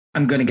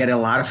I'm going to get a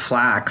lot of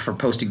flack for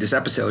posting this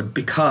episode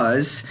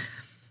because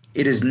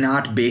it is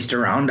not based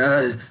around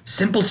a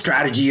simple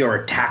strategy or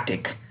a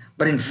tactic.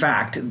 But in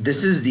fact,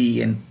 this is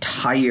the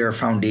entire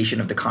foundation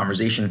of the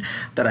conversation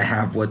that I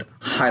have with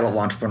high-level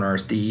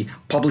entrepreneurs, the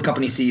public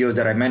company CEOs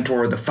that I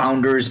mentor, the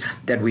founders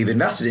that we've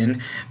invested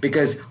in,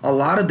 because a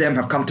lot of them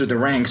have come through the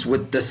ranks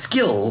with the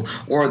skill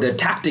or the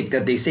tactic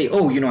that they say,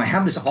 oh, I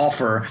have this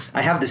offer,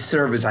 I have this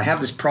service, I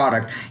have this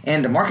product,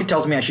 and the market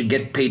tells me I should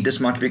get paid this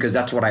much because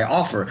that's what I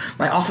offer.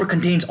 My offer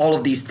contains all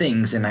of these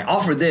things, and I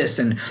offer this,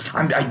 and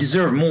I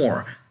deserve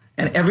more.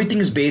 And everything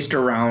is based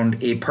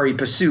around a pari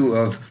passu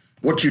of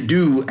what you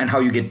do and how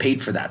you get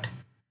paid for that.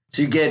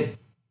 So you get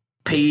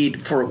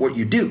paid for what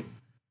you do.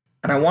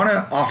 And I want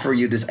to offer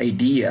you this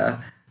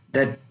idea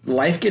that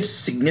life gets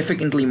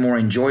significantly more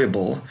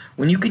enjoyable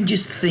when you can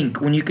just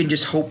think, when you can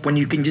just hope, when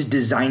you can just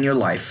design your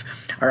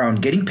life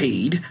around getting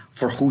paid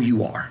for who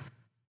you are.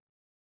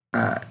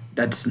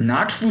 That's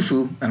not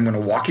foo-foo. I'm going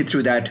to walk you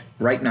through that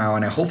right now.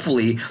 And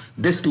hopefully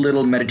this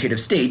little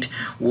meditative state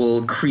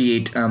will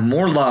create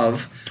more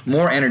love,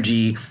 more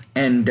energy,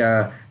 and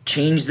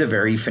change the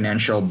very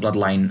financial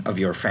bloodline of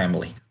your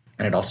family.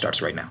 And it all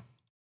starts right now.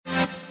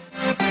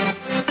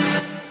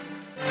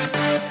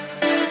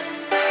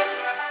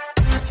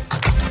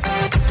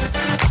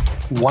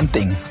 One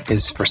thing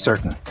is for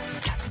certain.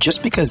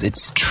 Just because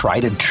it's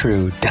tried and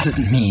true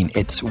doesn't mean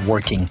it's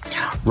working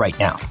right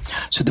now.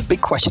 So the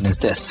big question is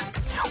this: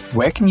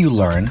 where can you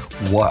learn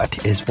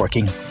what is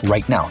working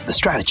right now? The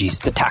strategies,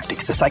 the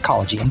tactics, the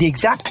psychology, and the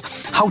exact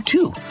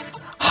how-to.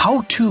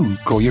 How to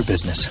grow your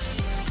business.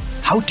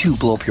 How to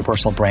blow up your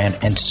personal brand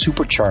and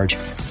supercharge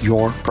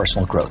your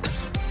personal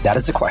growth. That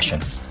is the question,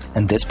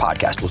 and this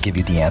podcast will give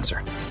you the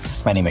answer.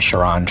 My name is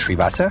Sharan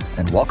Srivatsa,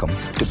 and welcome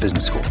to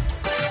Business School.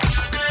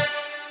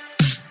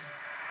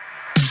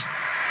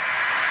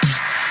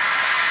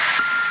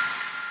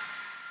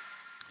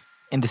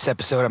 In this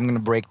episode, I'm going to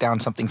break down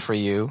something for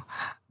you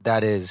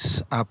that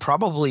is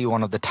probably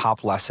one of the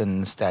top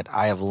lessons that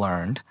I have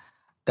learned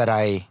that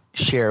I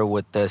share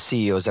with the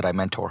CEOs that I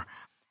mentor.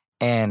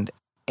 And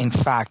in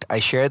fact, I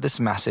share this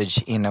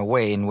message in a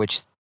way in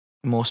which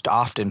most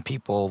often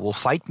people will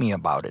fight me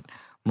about it.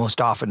 Most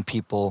often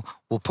people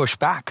will push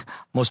back.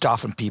 Most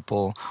often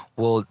people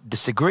will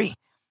disagree.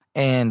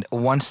 And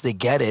once they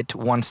get it,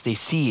 once they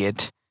see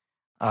it,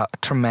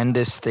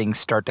 tremendous things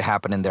start to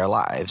happen in their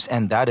lives.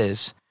 And that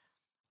is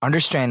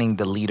understanding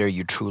the leader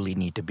you truly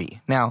need to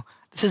be. Now,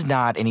 this is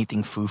not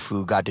anything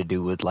foo-foo got to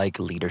do with like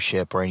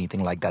leadership or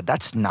anything like that.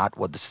 That's not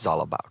what this is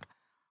all about.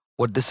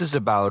 What this is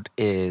about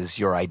is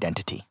your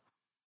identity.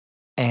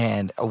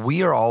 And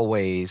we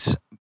always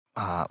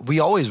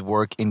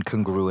work in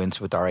congruence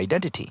with our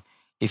identity.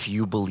 If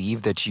you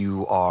believe that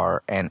you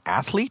are an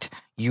athlete,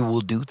 you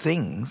will do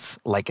things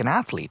like an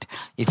athlete.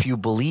 If you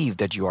believe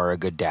that you are a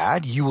good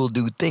dad, you will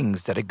do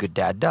things that a good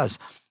dad does.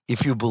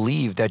 If you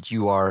believe that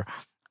you are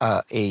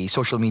a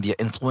social media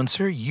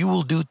influencer, you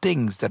will do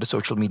things that a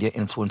social media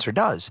influencer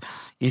does.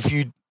 If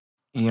you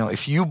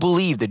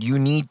believe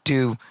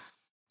that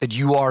that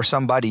you are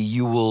somebody,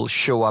 you will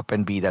show up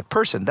and be that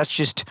person. That's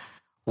just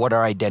what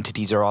our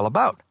identities are all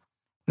about.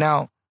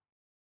 Now,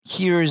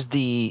 here's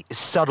the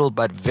subtle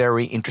but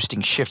very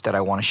interesting shift that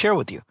I want to share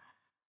with you.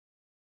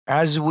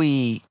 As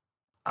we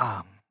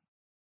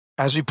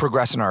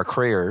progress in our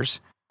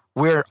careers,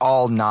 we're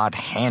all not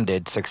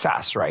handed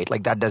success, right?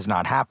 Like that does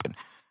not happen.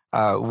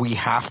 We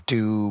have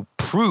to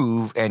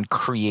prove and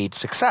create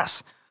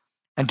success.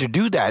 And to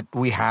do that,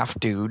 we have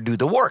to do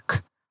the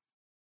work.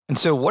 And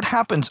so what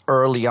happens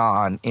early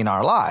on in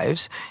our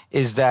lives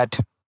is that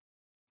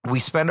we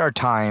spend our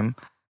time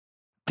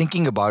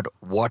thinking about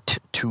what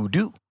to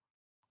do.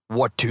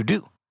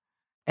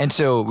 And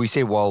so we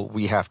say, well,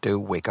 we have to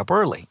wake up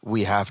early.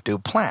 We have to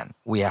plan.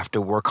 We have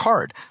to work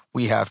hard.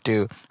 We have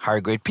to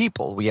hire great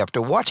people. We have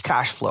to watch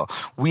cash flow.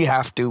 We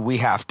have to.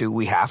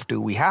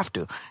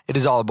 It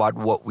is all about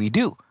what we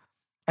do.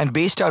 And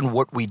based on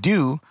what we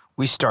do,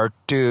 we start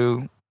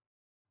to,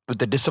 with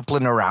the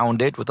discipline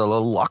around it, with a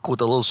little luck,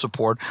 with a little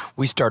support,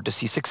 we start to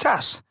see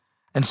success.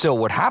 And so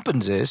what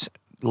happens is,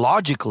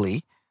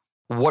 logically,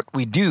 what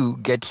we do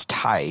gets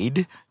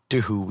tied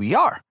to who we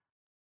are,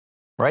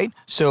 right?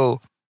 So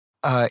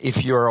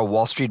if you're a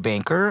Wall Street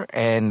banker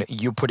and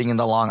you're putting in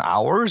the long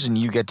hours and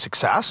you get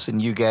success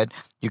and you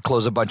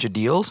close a bunch of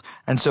deals.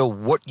 And so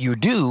what you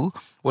do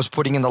was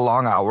putting in the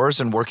long hours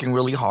and working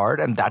really hard,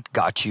 and that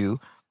got you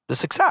the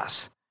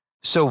success.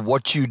 So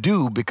what you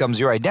do becomes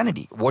your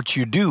identity. What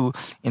you do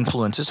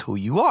influences who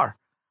you are.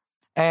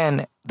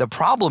 And the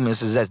problem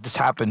is that this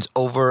happens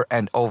over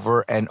and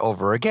over and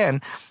over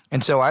again.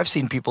 And so I've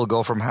seen people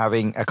go from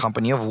having a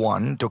company of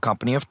 1 to a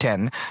company of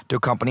 10 to a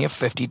company of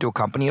 50 to a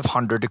company of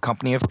 100 to a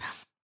company of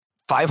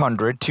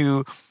 500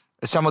 to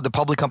some of the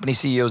public company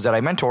CEOs that I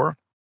mentor,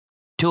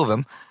 2 of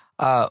them,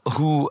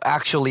 who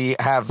actually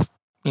have,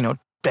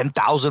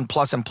 10,000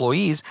 plus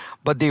employees,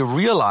 but they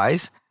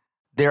realize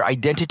their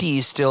identity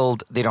is still,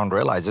 they don't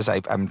realize this.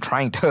 I'm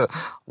trying to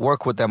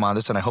work with them on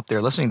this, and I hope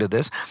they're listening to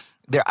this.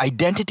 Their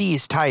identity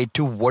is tied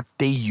to what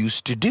they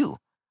used to do.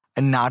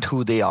 and not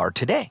who they are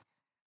today,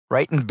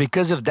 right? And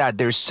because of that,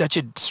 there's such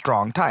a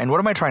strong tie. And what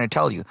am I trying to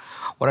tell you?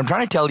 What I'm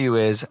trying to tell you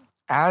is,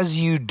 as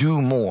you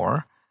do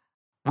more,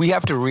 we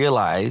have to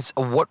realize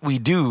what we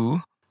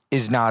do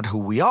is not who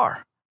we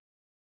are.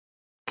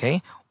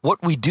 Okay?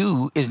 What we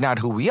do is not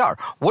who we are.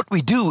 What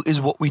we do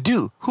is what we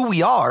do. Who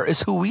we are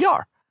is who we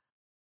are.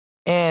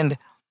 And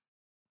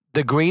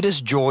the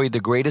greatest joy,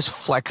 the greatest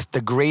flex,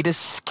 the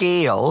greatest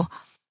scale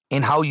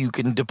in how you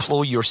can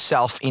deploy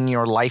yourself in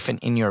your life and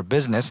in your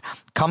business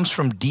comes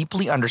from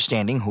deeply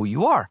understanding who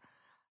you are.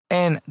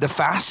 And the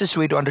fastest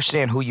way to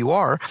understand who you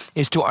are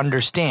is to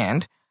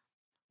understand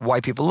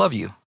why people love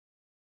you,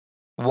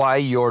 why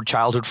your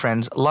childhood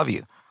friends love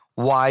you,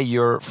 why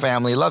your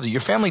family loves you.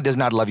 Your family does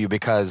not love you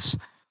because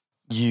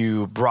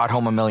you brought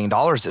home $1 million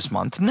this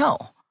month. No.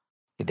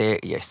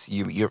 Yes,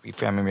 your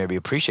family maybe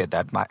appreciate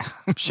that.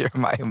 I'm sure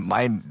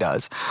mine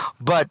does.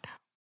 But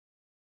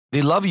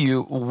they love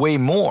you way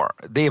more.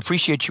 They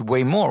appreciate you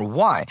way more.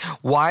 Why?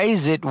 Why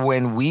is it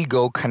when we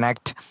go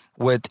connect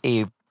with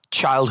a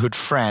childhood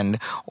friend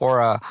or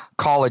a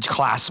college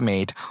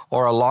classmate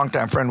or a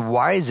longtime friend,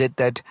 why is it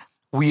that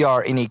we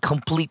are in a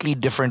completely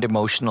different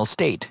emotional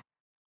state?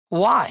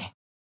 Why?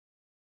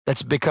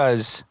 That's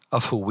because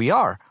of who we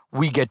are.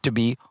 We get to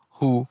be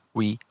who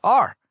we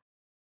are.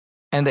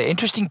 And the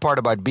interesting part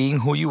about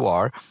being who you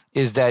are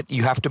is that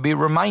you have to be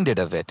reminded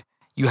of it.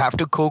 You have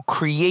to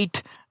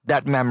co-create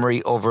that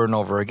memory over and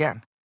over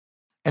again.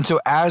 And so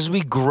as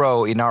we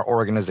grow in our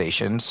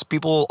organizations,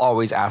 people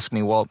always ask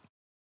me, well,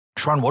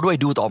 Sharran, what do I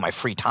do with all my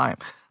free time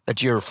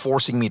that you're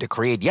forcing me to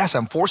create? Yes,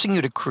 I'm forcing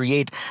you to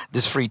create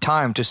this free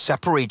time to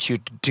separate you,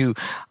 to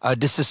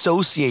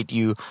disassociate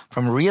you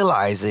from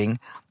realizing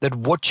that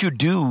what you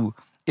do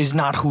is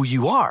not who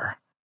you are.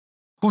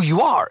 Who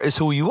you are is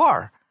who you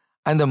are.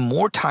 And the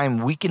more time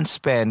we can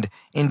spend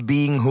in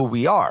being who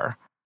we are,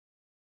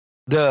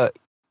 the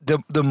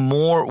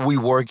more we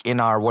work in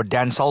our, what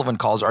Dan Sullivan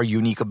calls our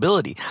unique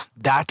ability,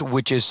 that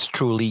which is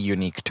truly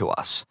unique to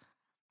us,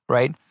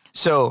 right?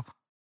 So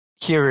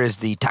here is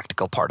the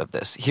tactical part of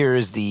this. Here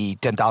is the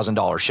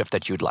 $10,000 shift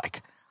that you'd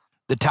like.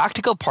 The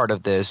tactical part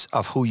of this,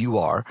 of who you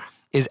are,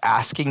 is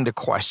asking the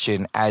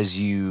question as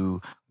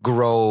you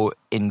grow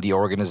in the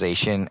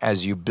organization,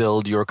 as you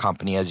build your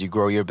company, as you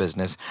grow your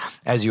business,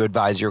 as you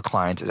advise your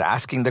clients, is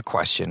asking the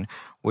question,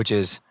 which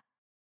is,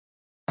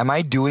 am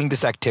I doing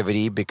this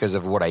activity because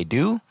of what I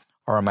do,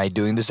 or am I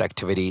doing this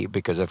activity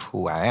because of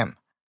who I am?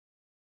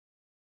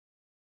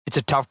 It's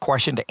a tough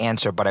question to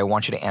answer, but I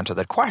want you to answer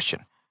that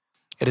question.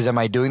 It is, am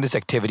I doing this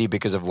activity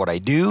because of what I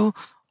do,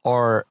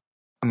 or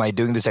am I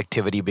doing this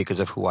activity because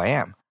of who I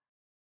am?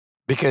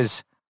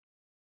 Because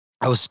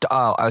I was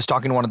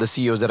talking to one of the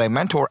CEOs that I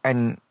mentor,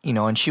 and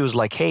she was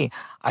like, "Hey,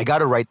 I got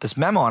to write this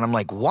memo," and I'm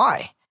like,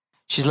 "Why?"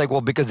 She's like,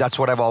 "Well, because that's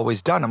what I've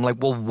always done." I'm like,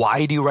 "Well,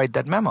 why do you write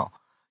that memo?"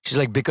 She's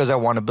like, "Because I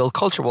want to build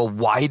culture." Well,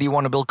 why do you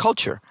want to build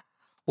culture?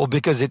 Well,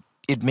 because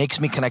it makes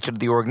me connected to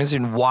the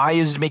organization. Why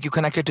does it make you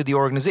connected to the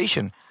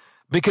organization?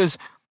 Because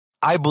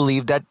I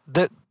believe that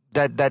the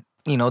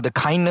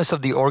kindness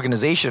of the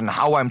organization,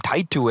 how I'm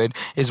tied to it,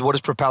 is what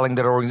is propelling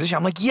that organization.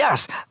 I'm like,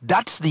 yes,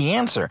 that's the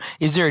answer.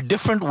 Is there a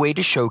different way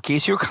to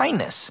showcase your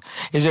kindness?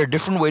 Is there a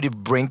different way to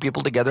bring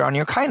people together on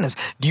your kindness?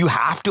 Do you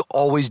have to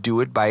always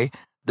do it by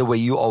the way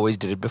you always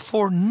did it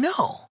before?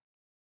 No,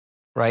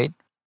 right?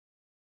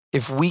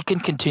 If we can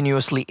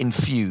continuously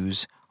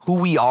infuse who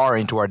we are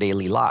into our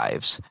daily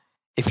lives,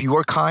 if you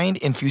are kind,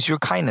 infuse your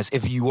kindness.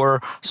 If you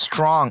are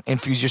strong,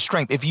 infuse your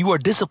strength. If you are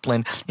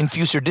disciplined,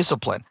 infuse your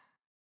discipline.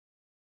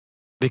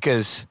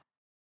 Because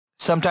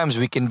sometimes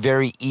we can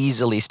very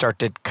easily start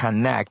to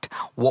connect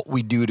what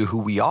we do to who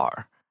we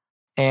are.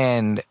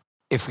 And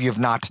if you have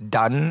not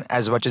done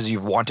as much as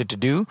you've wanted to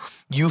do,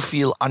 you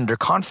feel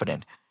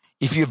underconfident.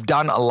 If you've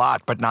done a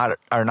lot but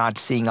are not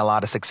seeing a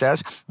lot of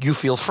success, you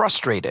feel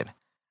frustrated.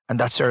 And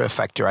that starts to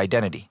affect your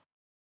identity.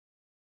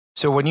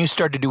 So when you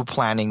start to do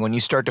planning, when you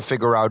start to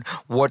figure out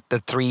what the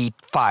 3,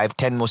 5,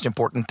 10 most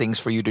important things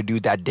for you to do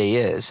that day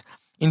is,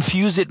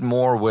 infuse it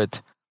more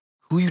with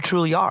who you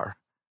truly are.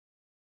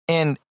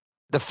 And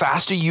the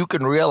faster you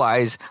can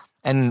realize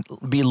and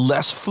be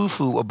less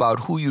foo-foo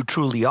about who you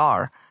truly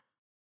are,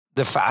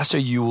 the faster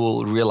you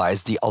will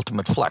realize the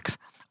ultimate flex.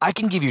 I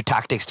can give you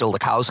tactics till the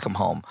cows come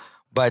home,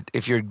 but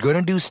if you're going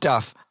to do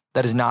stuff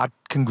that is not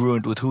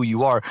congruent with who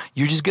you are,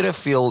 you're just going to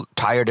feel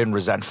tired and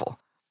resentful.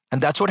 And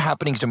that's what's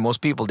happening to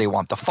most people. They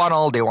want the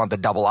funnel. They want the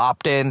double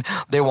opt-in.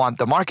 They want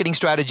the marketing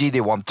strategy.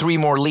 They want 3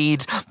 more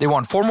leads. They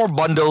want 4 more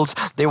bundles.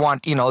 They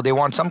want, they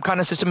want some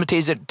kind of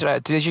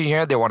systematization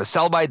here. They want to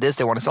sell by this.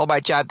 They want to sell by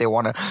chat. They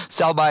want to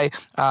sell by,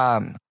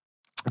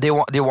 they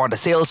want a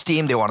sales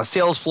team. They want a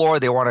sales floor.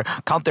 They want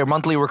to count their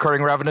monthly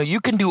recurring revenue.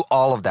 You can do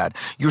all of that.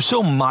 You're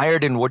so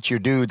mired in what you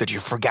do that you're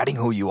forgetting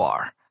who you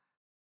are,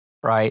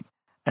 right?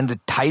 And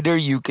the tighter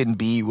you can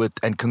be with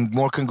and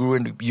more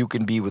congruent you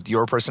can be with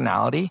your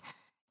personality,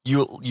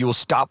 you'll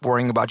stop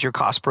worrying about your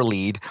cost per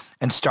lead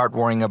and start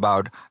worrying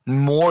about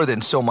more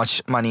than so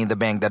much money in the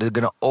bank that is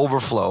going to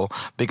overflow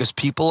because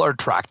people are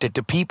attracted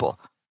to people.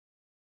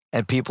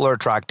 and people are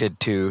attracted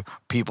to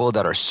people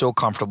that are so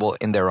comfortable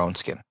in their own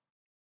skin.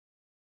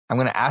 I'm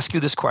going to ask you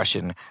this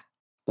question.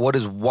 What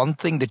is one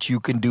thing that you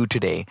can do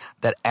today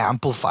that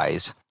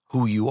amplifies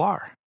who you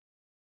are?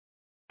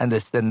 And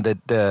then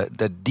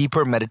the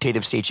deeper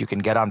meditative state you can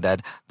get on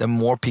that, the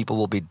more people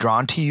will be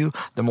drawn to you,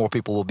 the more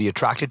people will be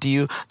attracted to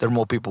you, the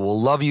more people will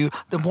love you,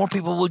 the more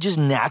people will just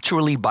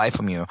naturally buy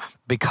from you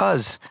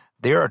because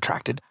they're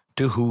attracted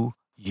to who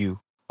you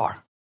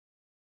are.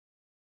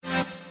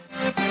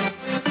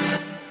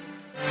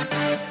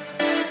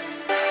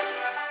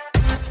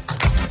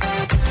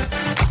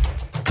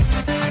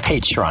 Hey,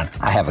 Sharon,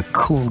 I have a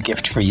cool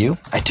gift for you.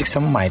 I took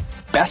some of my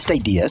best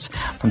ideas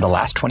from the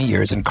last 20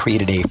 years and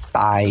created a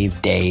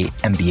 5-day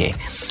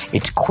MBA.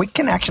 It's quick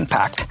and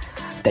action-packed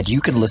that you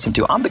can listen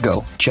to on the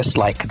go, just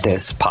like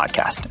this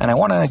podcast. And I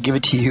want to give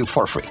it to you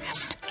for free,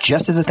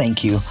 just as a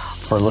thank you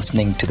for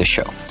listening to the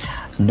show.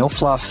 No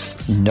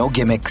fluff, no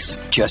gimmicks,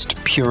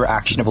 just pure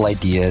actionable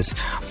ideas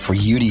for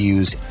you to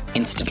use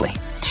instantly.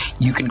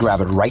 You can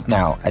grab it right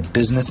now at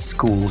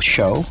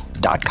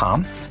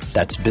businessschoolshow.com.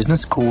 That's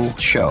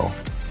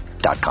businessschoolshow.com.